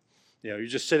 down. You know, you're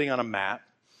just sitting on a mat.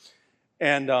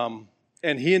 And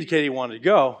he indicated he wanted to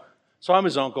go. So I'm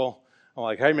his uncle. I'm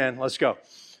like, hey man, let's go.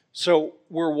 So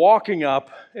we're walking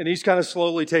up, and he's kind of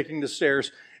slowly taking the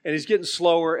stairs, and he's getting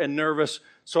slower and nervous.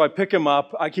 So I pick him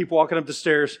up. I keep walking up the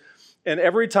stairs, and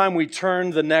every time we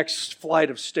turn the next flight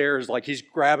of stairs, like he's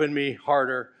grabbing me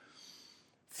harder.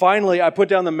 Finally, I put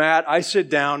down the mat. I sit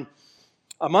down.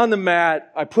 I'm on the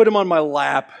mat. I put him on my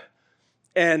lap,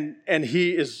 and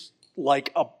he is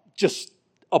like just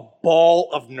a ball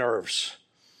of nerves.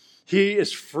 He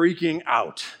is freaking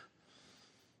out.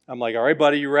 I'm like, all right,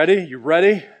 buddy, you ready? You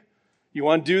ready? You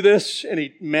want to do this? And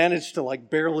he managed to like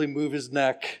barely move his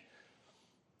neck.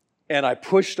 And I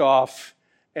pushed off,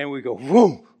 and we go,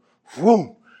 whoom,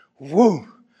 whoom,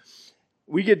 whoom.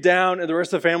 We get down, and the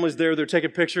rest of the family's there. They're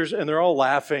taking pictures, and they're all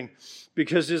laughing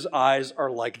because his eyes are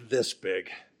like this big.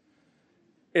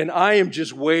 And I am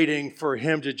just waiting for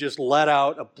him to just let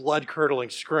out a blood-curdling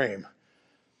scream.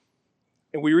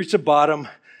 And we reach the bottom,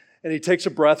 and he takes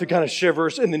a breath and kind of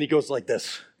shivers, and then he goes like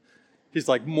this. He's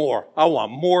like, more. I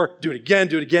want more. Do it again,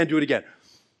 do it again, do it again.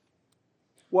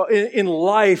 Well, in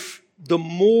life, the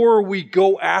more we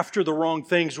go after the wrong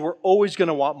things, we're always going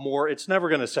to want more. It's never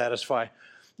going to satisfy.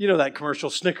 You know that commercial,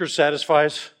 Snickers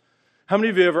satisfies? How many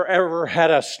of you ever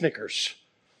had a Snickers?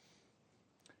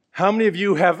 How many of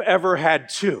you have ever had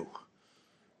 2?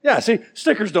 Yeah, see,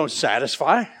 Snickers don't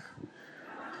satisfy.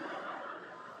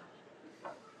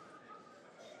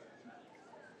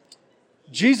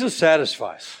 Jesus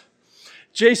satisfies.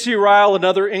 J.C. Ryle,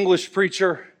 another English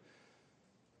preacher,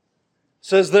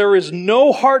 says there is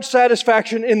no heart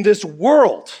satisfaction in this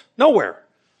world, nowhere,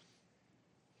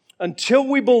 until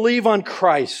we believe on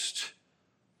Christ.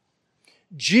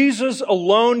 Jesus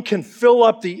alone can fill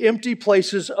up the empty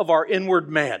places of our inward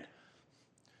man.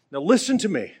 Now listen to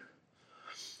me.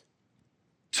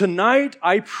 Tonight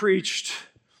I preached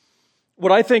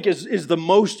what I think is the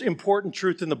most important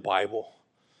truth in the Bible.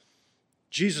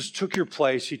 Jesus took your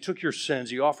place. He took your sins.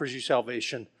 He offers you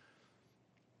salvation.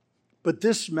 But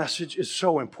this message is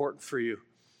so important for you.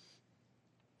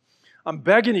 I'm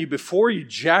begging you, before you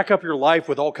jack up your life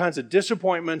with all kinds of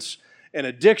disappointments and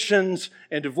addictions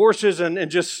and divorces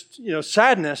and just,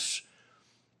 sadness,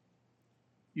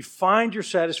 you find your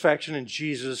satisfaction in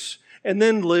Jesus and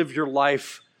then live your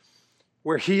life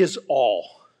where He is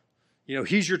all.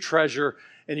 He's your treasure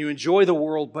and you enjoy the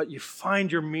world, but you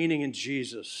find your meaning in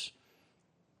Jesus.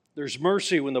 There's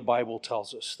mercy when the Bible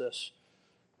tells us this.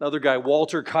 Another guy,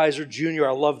 Walter Kaiser Jr.,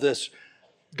 I love this.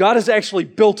 God has actually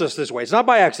built us this way. It's not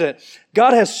by accident.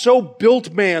 God has so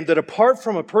built man that apart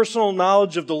from a personal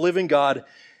knowledge of the living God,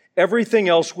 everything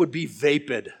else would be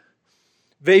vapid.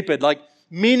 Vapid, like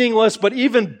meaningless, but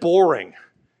even boring.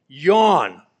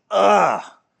 Yawn. Ugh.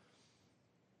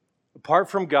 Apart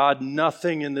from God,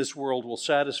 nothing in this world will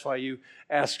satisfy you.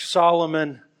 Ask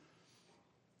Solomon.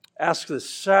 Ask the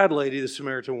sad lady, the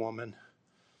Samaritan woman.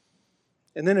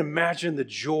 And then imagine the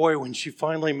joy when she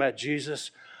finally met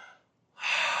Jesus.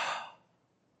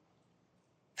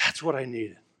 That's what I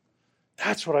needed.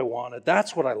 That's what I wanted.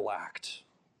 That's what I lacked.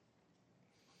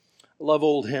 I love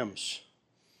old hymns.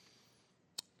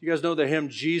 You guys know the hymn,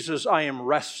 Jesus, I am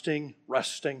resting,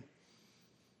 resting.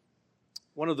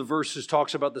 One of the verses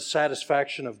talks about the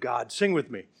satisfaction of God. Sing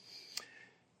with me.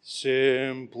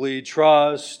 Simply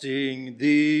trusting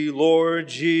Thee, Lord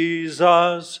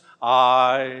Jesus,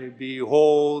 I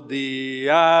behold Thee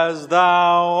as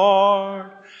Thou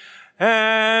art,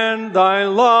 and Thy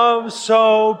love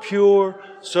so pure,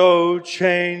 so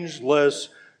changeless,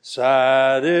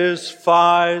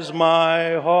 satisfies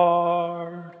my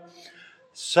heart.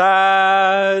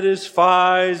 Satisfies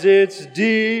its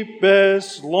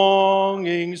deepest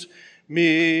longings,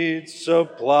 meets,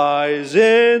 supplies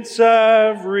its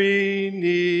every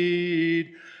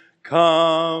need,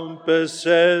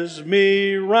 compasses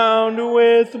me round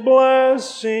with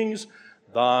blessings,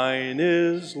 Thine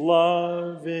is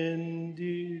love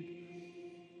indeed.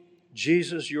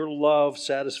 Jesus, Your love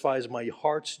satisfies my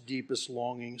heart's deepest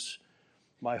longings,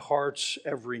 my heart's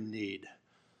every need.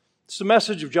 It's the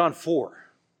message of John 4.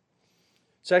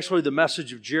 It's actually the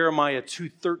message of Jeremiah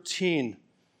 2:13.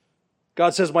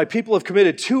 God says, my people have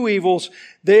committed two evils.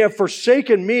 They have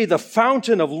forsaken me, the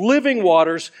fountain of living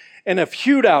waters, and have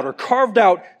hewed out or carved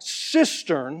out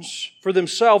cisterns for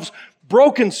themselves,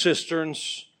 broken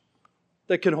cisterns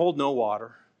that can hold no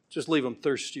water. Just leave them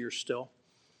thirstier still.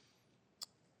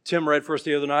 Tim read for us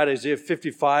the other night, Isaiah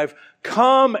 55.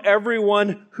 Come,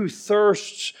 everyone who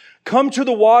thirsts. Come to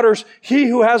the waters, he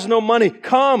who has no money.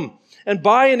 Come and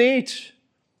buy and eat.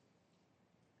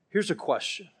 Here's a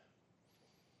question.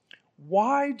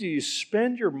 Why do you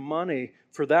spend your money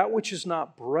for that which is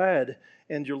not bread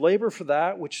and your labor for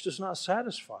that which does not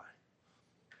satisfy?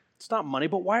 It's not money,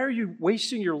 but why are you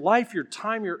wasting your life, your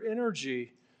time, your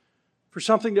energy for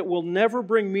something that will never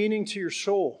bring meaning to your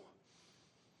soul?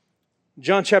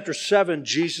 John chapter 7,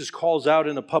 Jesus calls out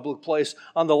in a public place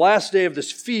on the last day of this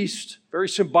feast, very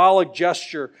symbolic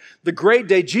gesture, the great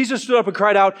day, Jesus stood up and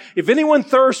cried out, if anyone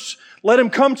thirsts, let him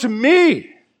come to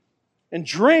me and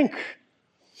drink.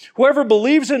 Whoever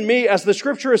believes in me, as the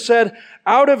scripture has said,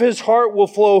 out of his heart will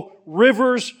flow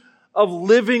rivers of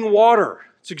living water.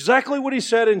 It's exactly what he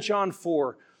said in John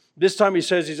 4. This time he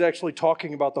says he's actually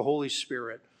talking about the Holy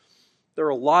Spirit. There are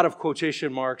a lot of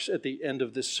quotation marks at the end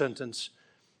of this sentence,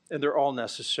 and they're all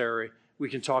necessary. We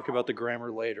can talk about the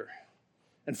grammar later.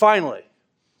 And finally,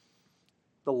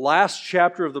 the last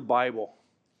chapter of the Bible,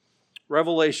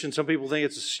 Revelation. Some people think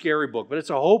it's a scary book, but it's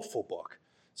a hopeful book.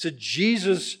 It's a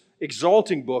Jesus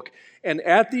exalting book. And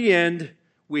at the end,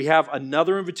 we have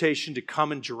another invitation to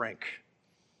come and drink.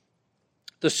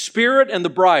 The Spirit and the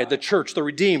bride, the church, the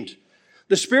redeemed.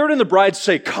 The Spirit and the bride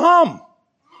say, come.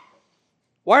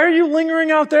 Why are you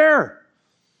lingering out there?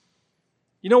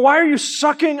 Why are you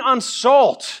sucking on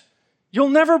salt? You'll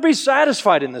never be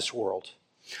satisfied in this world.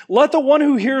 Let the one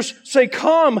who hears say,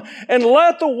 come, and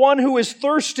let the one who is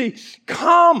thirsty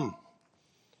come.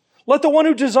 Let the one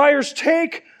who desires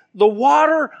take the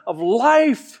water of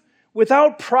life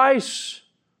without price.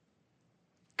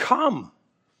 Come.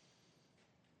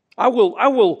 I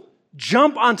will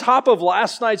jump on top of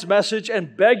last night's message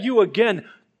and beg you again,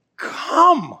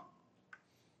 come.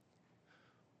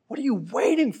 What are you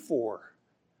waiting for?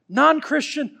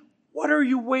 Non-Christian, what are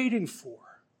you waiting for?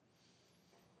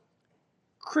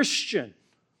 Christian,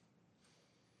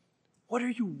 what are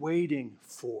you waiting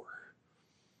for?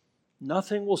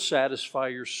 Nothing will satisfy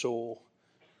your soul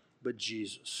but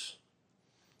Jesus.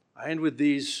 I end with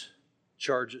these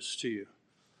charges to you.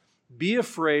 Be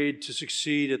afraid to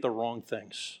succeed at the wrong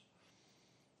things.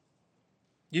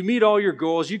 You meet all your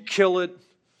goals, you kill it.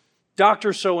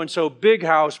 Dr. So-and-so, big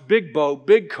house, big boat,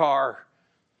 big car,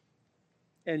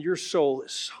 and your soul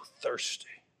is so thirsty.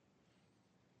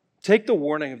 Take the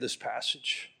warning of this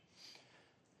passage.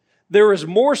 There is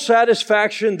more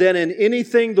satisfaction than in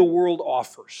anything the world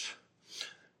offers.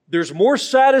 There's more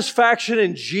satisfaction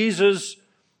in Jesus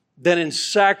than in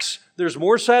sex. There's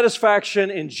more satisfaction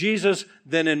in Jesus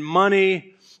than in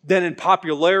money, than in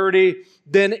popularity,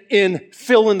 than in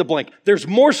fill in the blank. There's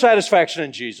more satisfaction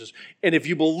in Jesus. And if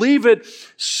you believe it,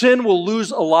 sin will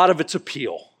lose a lot of its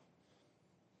appeal.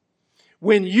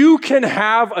 When you can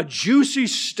have a juicy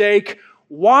steak,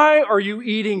 why are you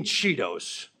eating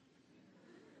Cheetos?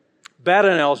 Bad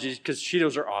analogy, because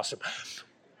Cheetos are awesome.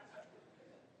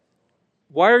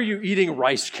 Why are you eating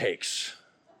rice cakes?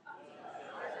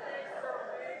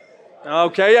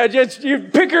 Okay, you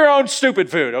pick your own stupid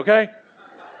food, okay?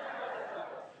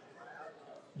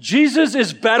 Jesus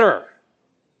is better.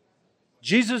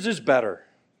 Jesus is better.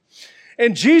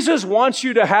 And Jesus wants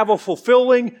you to have a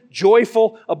fulfilling,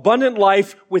 joyful, abundant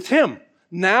life with Him,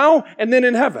 now and then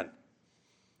in heaven.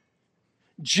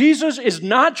 Jesus is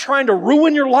not trying to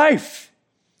ruin your life.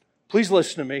 Please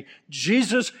listen to me.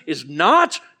 Jesus is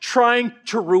not trying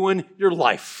to ruin your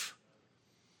life.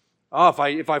 Oh,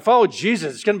 if I follow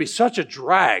Jesus, it's going to be such a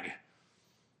drag.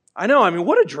 I know,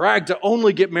 what a drag to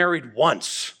only get married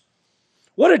once.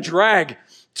 What a drag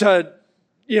to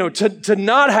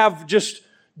not have just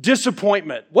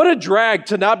disappointment. What a drag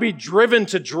to not be driven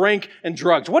to drink and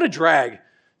drugs. What a drag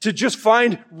to just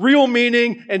find real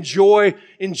meaning and joy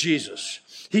in Jesus.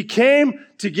 He came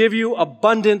to give you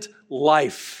abundant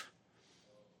life.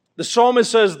 The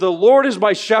psalmist says, "The Lord is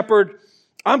my shepherd.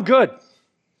 I'm good.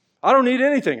 I don't need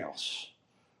anything else."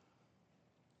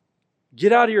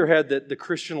 Get out of your head that the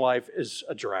Christian life is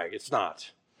a drag. It's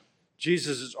not.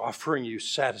 Jesus is offering you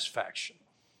satisfaction.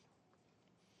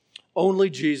 Only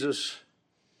Jesus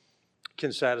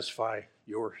can satisfy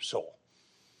your soul.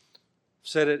 I've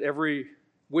said it every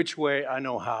which way I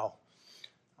know how.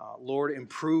 Lord,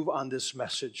 improve on this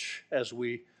message as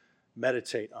we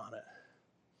meditate on it.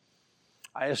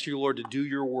 I ask you, Lord, to do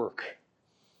your work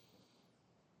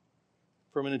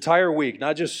from an entire week,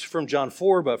 not just from John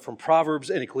 4, but from Proverbs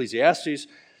and Ecclesiastes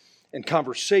and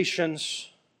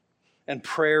conversations and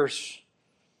prayers.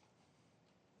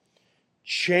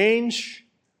 Change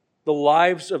the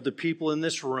lives of the people in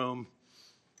this room,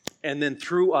 and then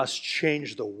through us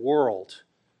change the world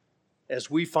as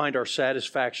we find our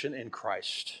satisfaction in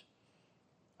Christ.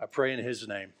 I pray in His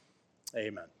name.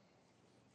 Amen.